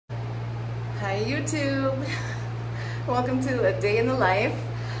Hi YouTube. Welcome to a day in the life.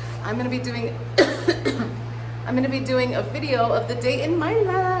 I'm gonna be doing a video of the day in my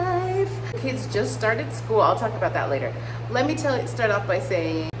life. Kids just started school. I'll talk about that later. Let me start off by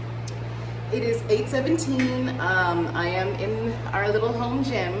saying it is 8:17. I am in our little home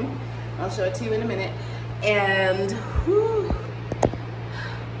gym. I'll show it to you in a minute. And whew,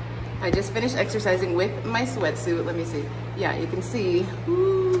 I just finished exercising with my sweatsuit. Let me see. Yeah, you can see.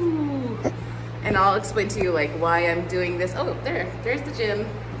 Whew. And I'll explain to you like why I'm doing this. Oh, there's the gym.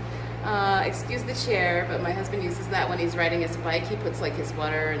 Excuse the chair, but my husband uses that when he's riding his bike. He puts like his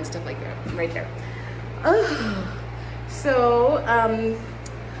water and stuff like that right there. Oh, so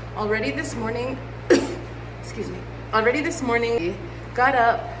already this morning, excuse me. Already this morning, got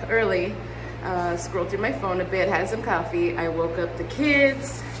up early, scrolled through my phone a bit, had some coffee. I woke up the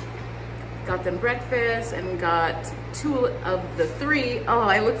kids, got them breakfast, and got 2 of the 3. Oh,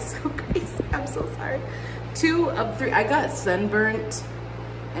 I look so crazy. I'm so sorry. 2 of 3. I got sunburnt,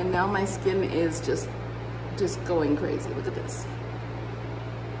 and now my skin is just going crazy. Look at this.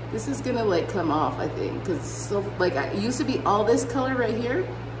 This is gonna like come off, I think, because so like it used to be all this color right here,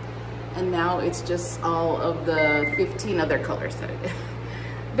 and now it's just all of the 15 other colors that it is.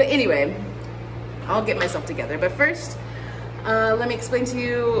 But anyway, I'll get myself together. But first, let me explain to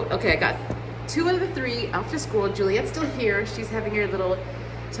you. Okay, I got 2 of the 3 off to school. Juliet's still here. She's having her little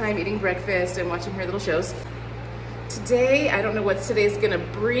time eating breakfast and watching her little shows. Today, I don't know what today's gonna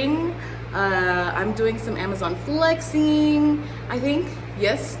bring. I'm doing some Amazon flexing, I think.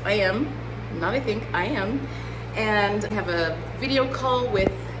 Yes, I am. Not I think, I am. And I have a video call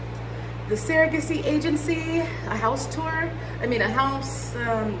with the surrogacy agency, a house tour. I mean, a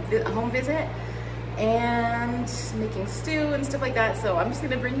home visit, and making stew and stuff like that. So I'm just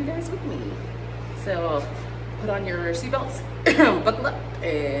gonna bring you guys with me. So put on your seatbelts, buckle up,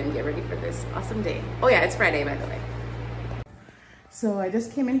 and get ready for this awesome day. Oh yeah, it's Friday, by the way. So I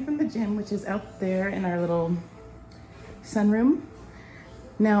just came in from the gym, which is out there in our little sunroom.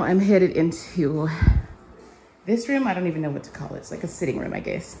 Now I'm headed into this room. I don't even know what to call it. It's like a sitting room, I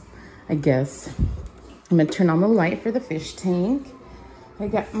guess. I'm gonna turn on the light for the fish tank. I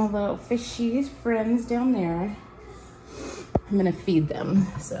got my little fishies friends down there. I'm gonna feed them,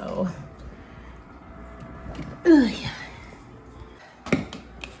 so. Yeah.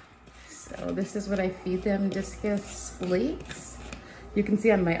 So this is what I feed them, discus flakes. You can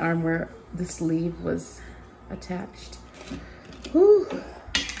see on my arm where the sleeve was attached. Whew.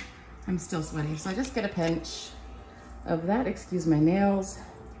 I'm still sweating, so I just get a pinch of that, excuse my nails,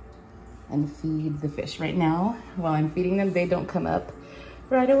 and feed the fish. Right now, while I'm feeding them, they don't come up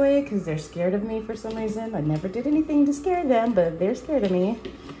right away because they're scared of me for some reason. I never did anything to scare them, but they're scared of me.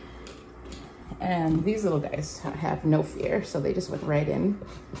 And these little guys have no fear, so they just went right in.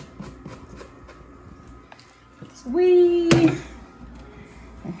 Whee!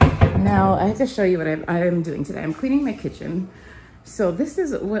 Now I have to show you what I'm doing today. I'm cleaning my kitchen. So this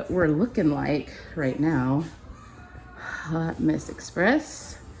is what we're looking like right now. Hot Mess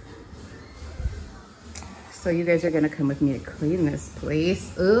Express. So you guys are gonna come with me to clean this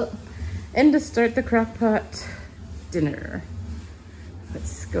place up and to start the crock pot dinner.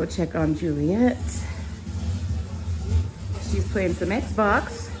 Let's go check on Juliet. She's playing some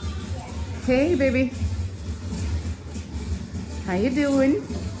Xbox. Hey, baby. How you doing?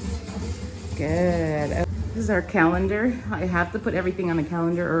 Good. This is our calendar. I have to put everything on a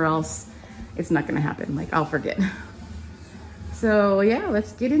calendar or else it's not gonna happen. Like, I'll forget. So yeah,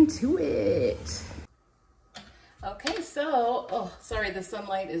 let's get into it. Okay, so, oh, sorry, the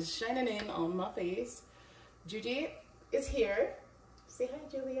sunlight is shining in on my face. Juliet is here. Say hi,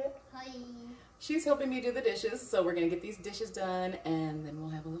 Juliet. Hi. She's helping me do the dishes, so we're gonna get these dishes done and then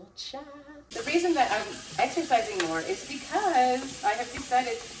we'll have a little chat. The reason that I'm exercising more is because I have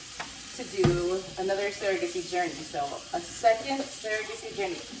decided to do another surrogacy journey, so a second surrogacy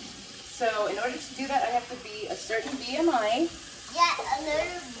journey. So in order to do that, I have to be a certain BMI. Yeah,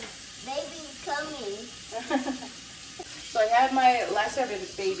 another baby coming. So I had my last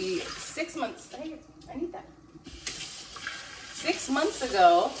baby 6 months. Hey, I need that. 6 months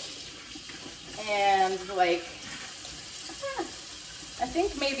ago, and like, I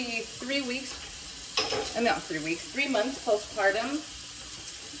think maybe 3 months postpartum,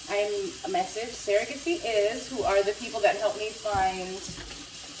 I messaged Surrogacyis, who are the people that help me find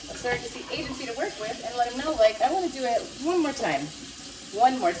a surrogacy agency to work with, and let them know, like, I want to do it one more time.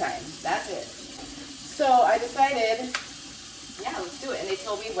 That's it. So I decided, yeah, let's do it. And they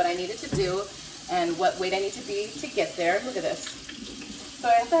told me what I needed to do and what weight I need to be to get there. Look at this. So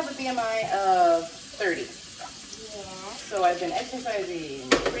I have to have a BMI of 30. Yeah. So I've been exercising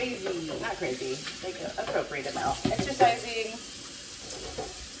crazy. not crazy, like an appropriate amount. Exercising,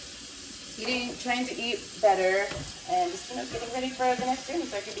 eating, trying to eat better, and just, you know, getting ready for the next journey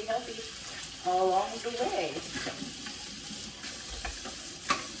so I can be healthy along the way.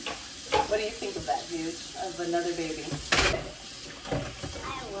 What do you think of that, dude? Of another baby?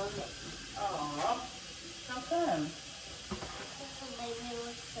 I love it. Aww. How come? The baby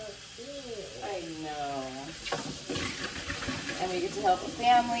looks so cute. I know. And we get to help a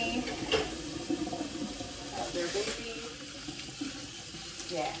family have their baby.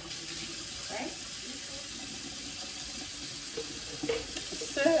 Yeah. Right?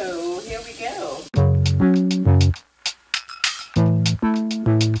 So, here we go.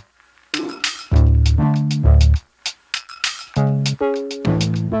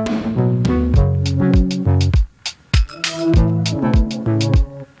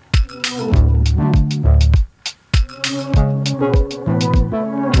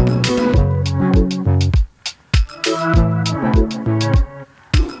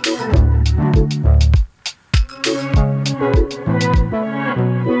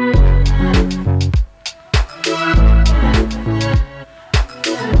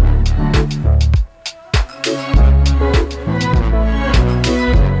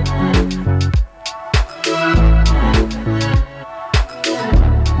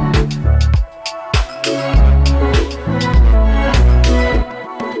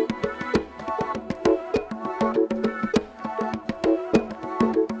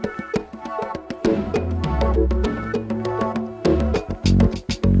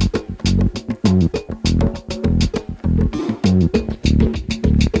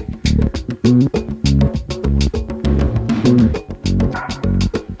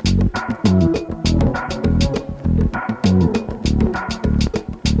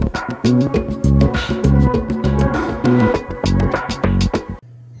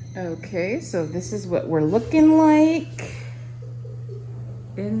 Okay, so this is what we're looking like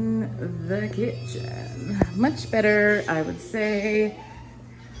in the kitchen. Much better, I would say.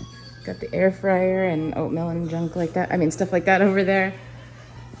 Got the air fryer and oatmeal and junk like that. I mean, stuff like that over there.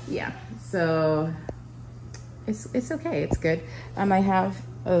 Yeah, so it's okay, it's good. I have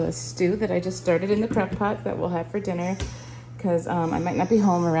a stew that I just started in the prep pot that we'll have for dinner because I might not be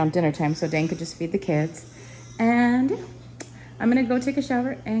home around dinner time, so Dane could just feed the kids. And I'm gonna go take a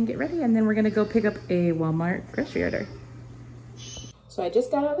shower and get ready, and then we're gonna go pick up a Walmart grocery order. So I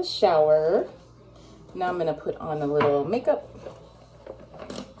just got out of the shower. Now I'm gonna put on a little makeup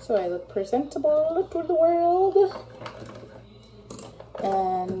so I look presentable to the world.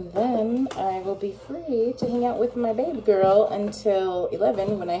 And then I will be free to hang out with my baby girl until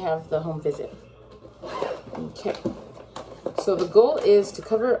 11 when I have the home visit. Okay. So the goal is to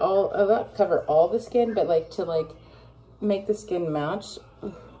cover not cover all the skin, but like to make the skin match.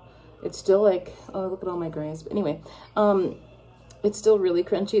 It's still like, oh, look at all my grays. But anyway, it's still really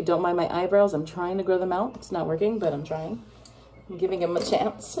crunchy. Don't mind my eyebrows. I'm trying to grow them out. It's not working, but I'm trying. I'm giving them a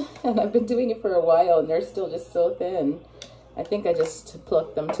chance. And I've been doing it for a while and they're still just so thin. I think I just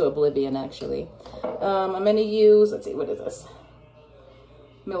plucked them to oblivion, actually. I'm going to use, let's see, what is this?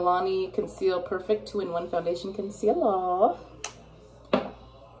 Milani Conceal Perfect 2-in-1 Foundation Concealer.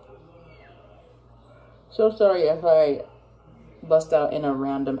 So sorry if I bust out in a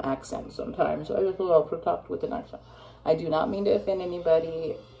random accent sometimes. I just a little protect with an accent. I do not mean to offend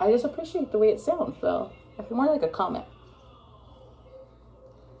anybody. I just appreciate the way it sounds, though. I feel more like a comment.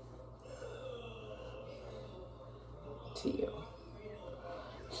 To you.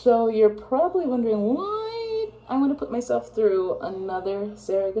 So you're probably wondering why I want to put myself through another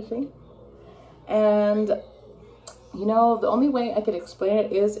surrogacy. And, you know, the only way I could explain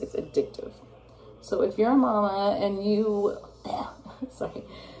it is it's addictive. So if you're a mama and you,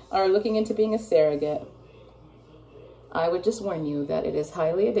 are looking into being a surrogate, I would just warn you that it is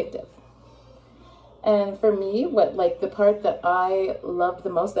highly addictive. And for me, the part that I loved the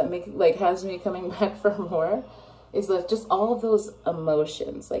most that has me coming back for more is just all of those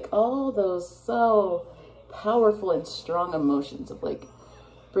emotions, like all those so powerful and strong emotions of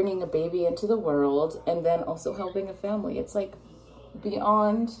bringing a baby into the world and then also helping a family. It's like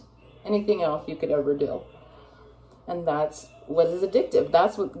beyond anything else you could ever do. And that's what is addictive.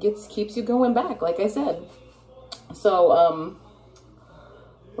 That's what keeps you going back, like I said. So,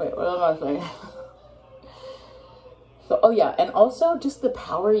 wait, what am I saying? So, oh yeah, and also just the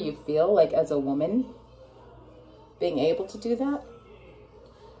power you feel as a woman being able to do that,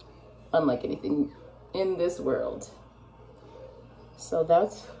 unlike anything in this world. So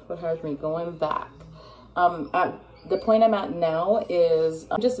that's what has me going back. At the point I'm at now is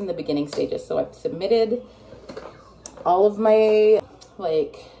I'm just in the beginning stages. So I've submitted all of my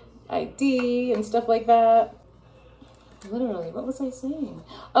ID and stuff like that. Literally, what was I saying?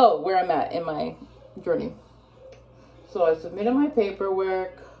 Oh, where I'm at in my journey. So I submitted my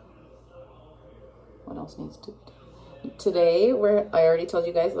paperwork. What else needs to be done? Today, I already told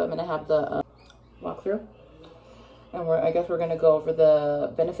you guys that I'm going to have the walkthrough. And I guess we're going to go over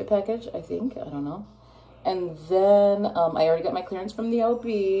the benefit package, I think. I don't know. And then I already got my clearance from the OB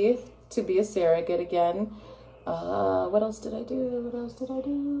to be a surrogate again. What else did I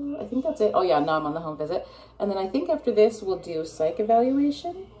do? I think that's it. Oh yeah, now I'm on the home visit. And then I think after this, we'll do psych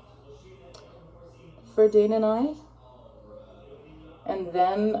evaluation for Dane and I. And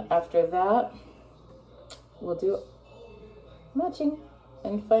then after that, we'll do matching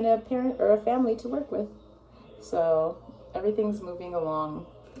and find a parent or a family to work with. So everything's moving along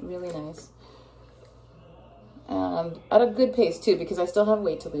really nice. And at a good pace too, because I still have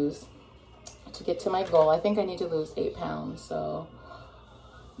weight to lose to get to my goal. I think I need to lose 8 pounds. So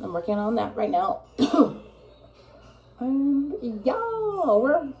I'm working on that right now. And yeah,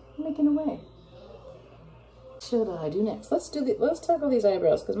 we're making away. What should I do next? Let's tackle these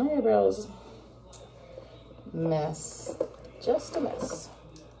eyebrows, because my eyebrows mess. Just a mess.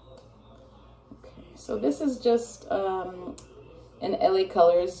 Okay, so this is just an LA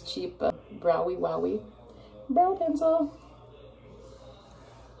Colors cheap Browy Wowie brow pencil.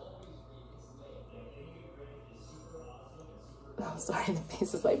 Oh, sorry, the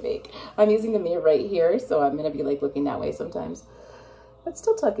face is like fake. I'm using the mirror right here, so I'm gonna be like looking that way sometimes. But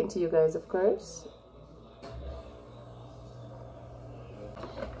still talking to you guys, of course.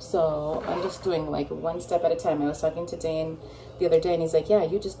 So I'm just doing like one step at a time. I was talking to Dane the other day and he's like, yeah,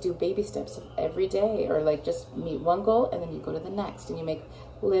 you just do baby steps every day, or like just meet one goal and then you go to the next and you make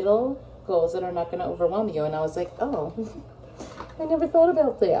little goals that are not going to overwhelm you. And I was like, oh, I never thought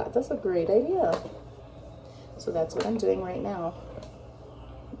about that. That's a great idea. So that's what I'm doing right now.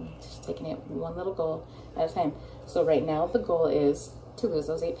 Just taking it one little goal at a time. So right now the goal is to lose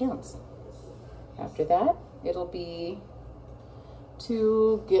those 8 pounds. After that, it'll be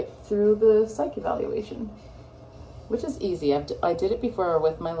to get through the psych evaluation, which is easy. I did it before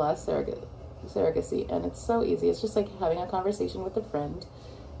with my last surrogacy, and it's so easy. It's just like having a conversation with a friend,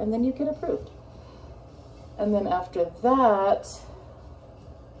 and then you get approved. And then after that,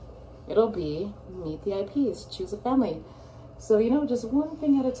 it'll be meet the IPs, choose a family. So, you know, just one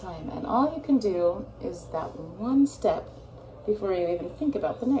thing at a time. And all you can do is that one step before you even think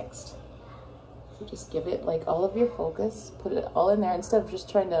about the next. So just give it like all of your focus, put it all in there instead of just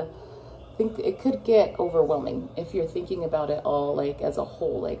trying to think. It could get overwhelming if you're thinking about it all like as a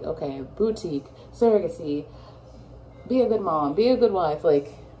whole, like, okay, boutique, surrogacy, be a good mom, be a good wife, like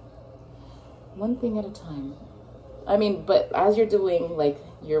one thing at a time. I mean, but as you're doing like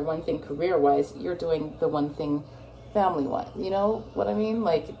your one thing career-wise, you're doing the one thing family-wise, you know what I mean?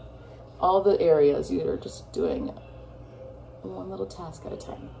 Like all the areas you're just doing one little task at a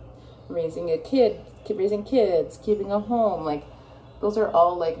time. Raising a kid, raising kids, keeping a home, like those are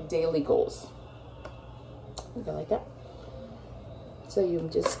all like daily goals. You go like that. So you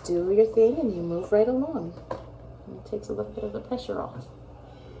just do your thing and you move right along. And it takes a little bit of the pressure off.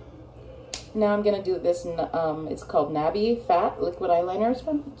 Now I'm gonna do this, it's called Nabby Fat Liquid Eyeliners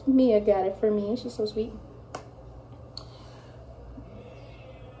from Mia, got it for me, she's so sweet.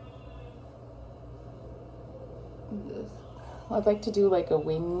 I'd like to do like a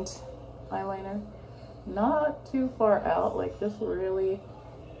winged eyeliner, not too far out, like just really,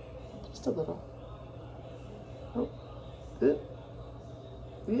 just a little. Oh, good.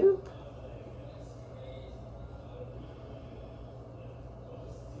 Yep.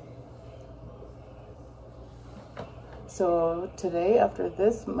 So today, after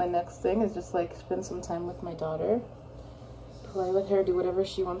this, my next thing is just like spend some time with my daughter, play with her, do whatever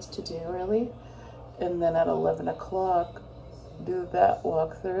she wants to do, really. And then at 11 o'clock, do that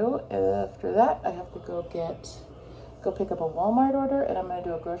walkthrough. And after that, I have to go pick up a Walmart order, and I'm gonna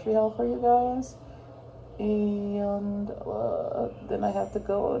do a grocery haul for you guys. And then I have to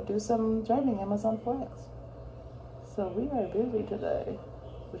go do some driving Amazon Flex. So we are busy today,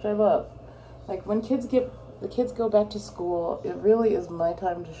 which I love. Like when the kids go back to school, it really is my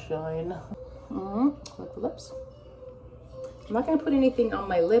time to shine. With the lips. I'm not gonna put anything on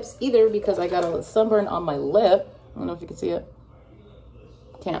my lips either because I got a sunburn on my lip. I don't know if you can see it.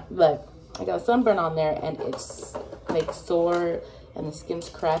 Can't, but I got a sunburn on there and it's like sore and the skin's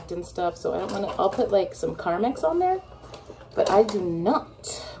cracked and stuff. So I don't want to, I'll put like some Carmex on there, but I do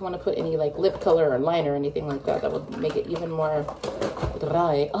not want to put any like lip color or liner or anything like that. That would make it even more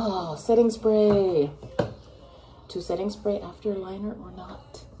dry. Oh, setting spray. To setting spray after liner or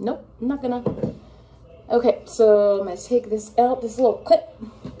not? Nope, I'm not gonna. Okay, so I'm gonna take this out, this little clip,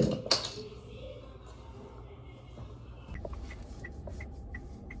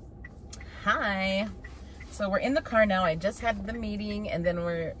 Hi. So we're in the car now. I just had the meeting, and then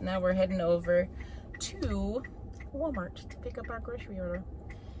we're heading over to Walmart to pick up our grocery order.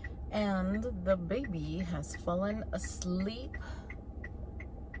 And the baby has fallen asleep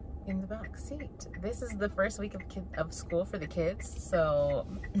in the back seat. This is the first week of school for the kids, so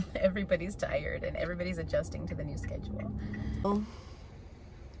everybody's tired and everybody's adjusting to the new schedule.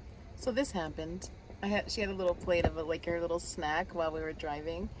 So this happened. She had a little plate of her little snack while we were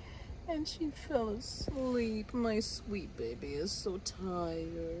driving, and she fell asleep. My sweet baby is so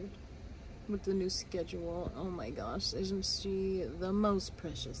tired with the new schedule. Oh my gosh, isn't she the most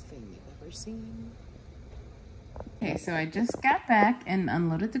precious thing you've ever seen? Okay, so I just got back and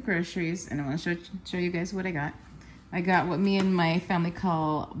unloaded the groceries, and I want to show you guys what I got. I got what me and my family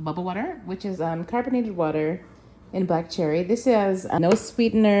call bubble water, which is carbonated water in black cherry. This has no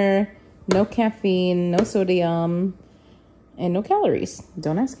sweetener, no caffeine, no sodium, and no calories.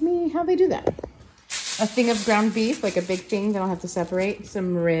 Don't ask me how they do that. A thing of ground beef, like a big thing that I'll have to separate.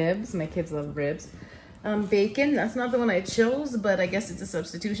 Some ribs, my kids love ribs. Bacon, that's not the one I chose, but I guess it's a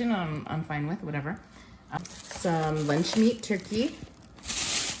substitution I'm fine with, whatever. Some lunch meat, turkey,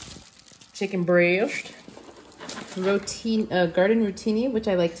 chicken breast, garden rotini, which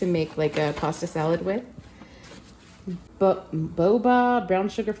I like to make like a pasta salad with. Boba, brown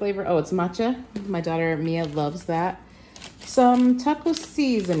sugar flavor. Oh, it's matcha. My daughter Mia loves that. Some taco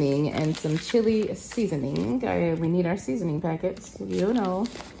seasoning and some chili seasoning. We need our seasoning packets, you know.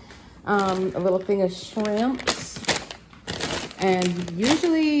 A little thing of shrimps. And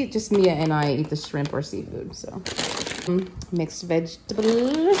usually just Mia and I eat the shrimp or seafood, so. Mixed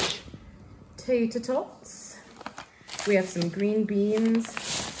vegetables, potato tots. We have some green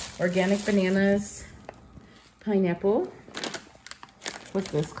beans, organic bananas, pineapple.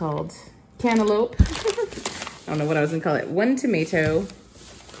 What's this called? Cantaloupe. I don't know what I was gonna call it. 1 tomato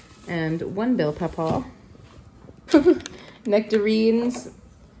and 1 bell pepper. Nectarines,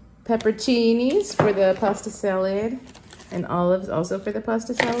 pepperoncinis for the pasta salad, and olives also for the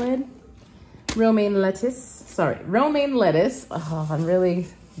pasta salad. Romaine lettuce. Oh, I'm really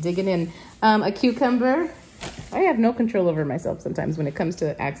digging in. A cucumber. I have no control over myself sometimes when it comes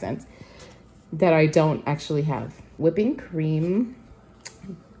to accents that I don't actually have. Whipping cream.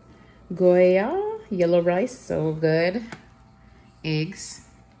 Goya, yellow rice, so good. Eggs.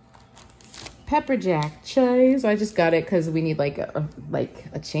 Pepper jack cheese. I just got it because we need like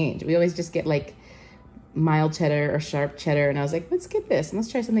a change. We always just get like mild cheddar or sharp cheddar, and I was like, let's get this and let's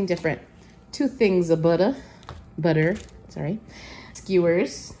try something different. 2 things of butter,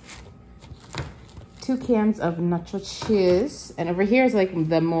 skewers, 2 cans of nacho cheese, and over here is like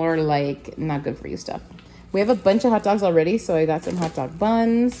the more like not good for you stuff. We have a bunch of hot dogs already, so I got some hot dog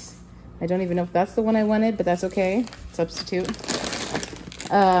buns. I don't even know if that's the one I wanted, but that's okay. Substitute.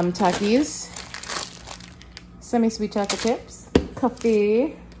 Takis, semi-sweet chocolate chips,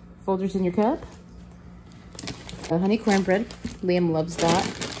 coffee, folders in your cup. Honey cornbread. Liam loves that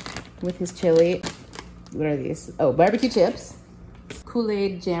with his chili. What are these? Oh, barbecue chips.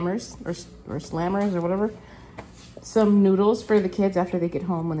 Kool-Aid jammers or slammers or whatever. Some noodles for the kids after they get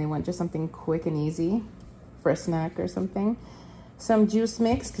home when they want just something quick and easy for a snack or something. Some juice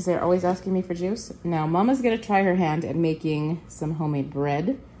mix because they're always asking me for juice. Now, Mama's gonna try her hand at making some homemade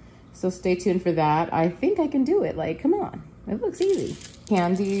bread. So stay tuned for that. I think I can do it. Like, come on. It looks easy.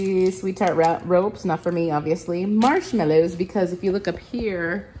 Candy, sweet tart ropes, not for me, obviously. Marshmallows, because if you look up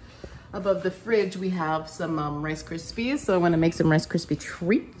here above the fridge, we have some Rice Krispies. So I want to make some Rice Krispie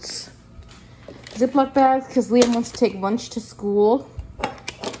treats. Ziploc bags, because Liam wants to take lunch to school.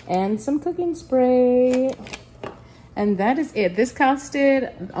 And some cooking spray. And that is it. This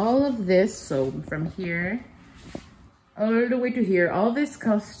costed, all of this, so from here all the way to here, all this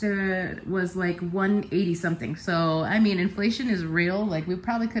costed was like $180 something. So I mean, inflation is real. Like, we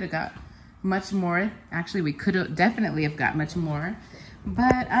probably could have got much more. Actually, we could have definitely have got much more,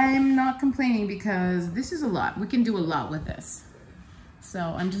 but I'm not complaining because this is a lot. We can do a lot with this. So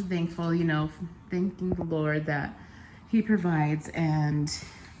I'm just thankful, you know, thanking the Lord that he provides, and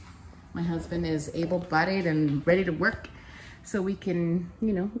my husband is able-bodied and ready to work so we can,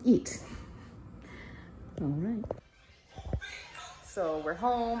 you know, eat. All right. So we're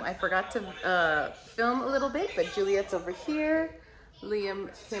home. I forgot to film a little bit, but Juliet's over here. Liam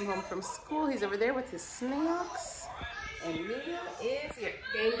came home from school. He's over there with his snacks. And Mia is here.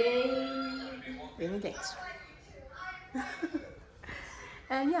 Gang, gang. Gang, gangs.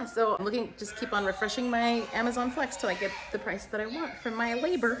 And yeah, so I'm looking, just keep on refreshing my Amazon Flex till I get the price that I want for my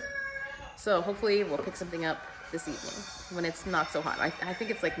labor. So hopefully we'll pick something up this evening when it's not so hot. I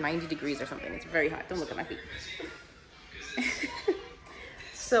think it's like 90 degrees or something. It's very hot. Don't look at my feet.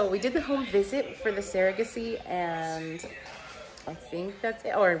 So we did the home visit for the surrogacy, and I think that's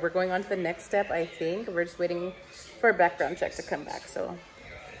it. Or we're going on to the next step, I think. We're just waiting for a background check to come back. So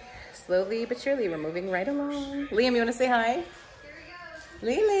slowly but surely, we're moving right along. Liam, you want to say hi?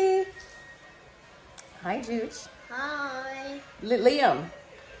 Lily. Hi, Juge. Hi. Liam,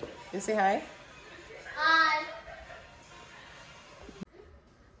 you say hi? Hi.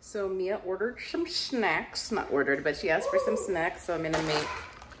 So Mia ordered some snacks. Not ordered, but she asked for some snacks. So I'm gonna make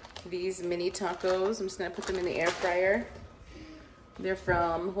these mini tacos. I'm just gonna put them in the air fryer. They're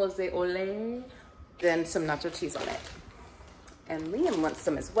from Jose Ole. Then some nacho cheese on it. And Liam wants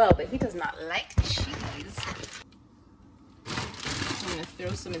some as well, but he does not like cheese. I'm gonna throw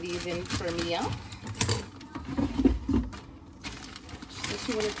some of these in for Mia.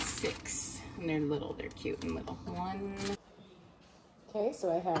 She wanted 6, and they're little. They're cute and little. 1. Okay,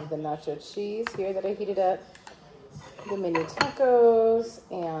 so I have the nacho cheese here that I heated up, the mini tacos,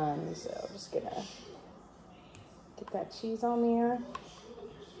 and so I'm just gonna get that cheese on there.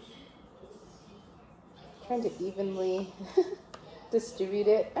 Trying to evenly distribute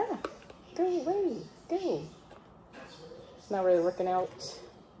it. Ah, go away, go. It's not really working out.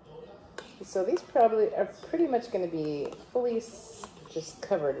 So these probably are pretty much gonna be fully just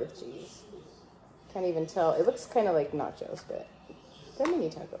covered with cheese. Can't even tell. It looks kind of like nachos, but they're mini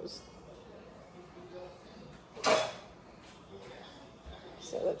tacos.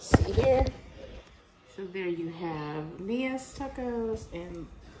 So let's see here. So there you have Mia's tacos and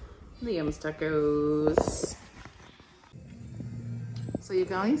Liam's tacos. So you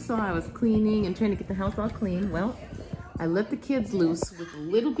guys saw I was cleaning and trying to get the house all clean. Well, I let the kids loose with a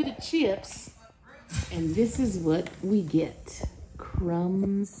little bit of chips, and this is what we get.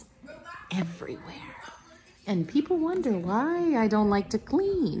 Crumbs everywhere. And people wonder why I don't like to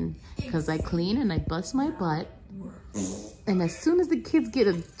clean. Because I clean and I bust my butt. And as soon as the kids get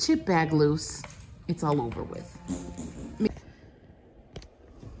a chip bag loose, it's all over with.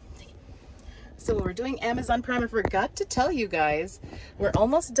 So we're doing Amazon Prime. I forgot to tell you guys, we're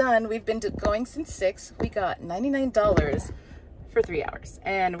almost done. We've been going since 6. We got $99 for 3 hours.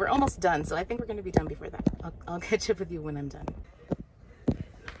 And we're almost done. So I think we're going to be done before that. I'll catch up with you when I'm done.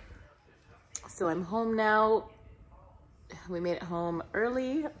 So I'm home now. We made it home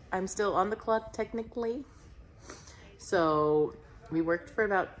early. I'm still on the clock technically. So we worked for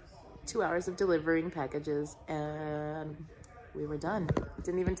about 2 hours of delivering packages and we were done. It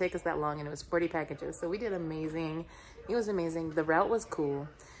didn't even take us that long and it was 40 packages. So we did amazing. It was amazing. The route was cool.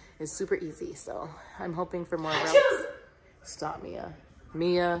 It's super easy. So I'm hoping for more routes. Stop, Mia.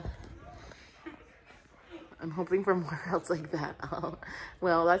 Mia. I'm hoping for more routes like that.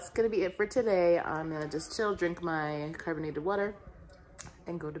 Well, that's gonna be it for today. I'm gonna just chill, drink my carbonated water,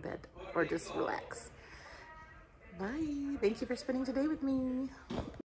 and go to bed, or just relax. Bye. Thank you for spending today with me.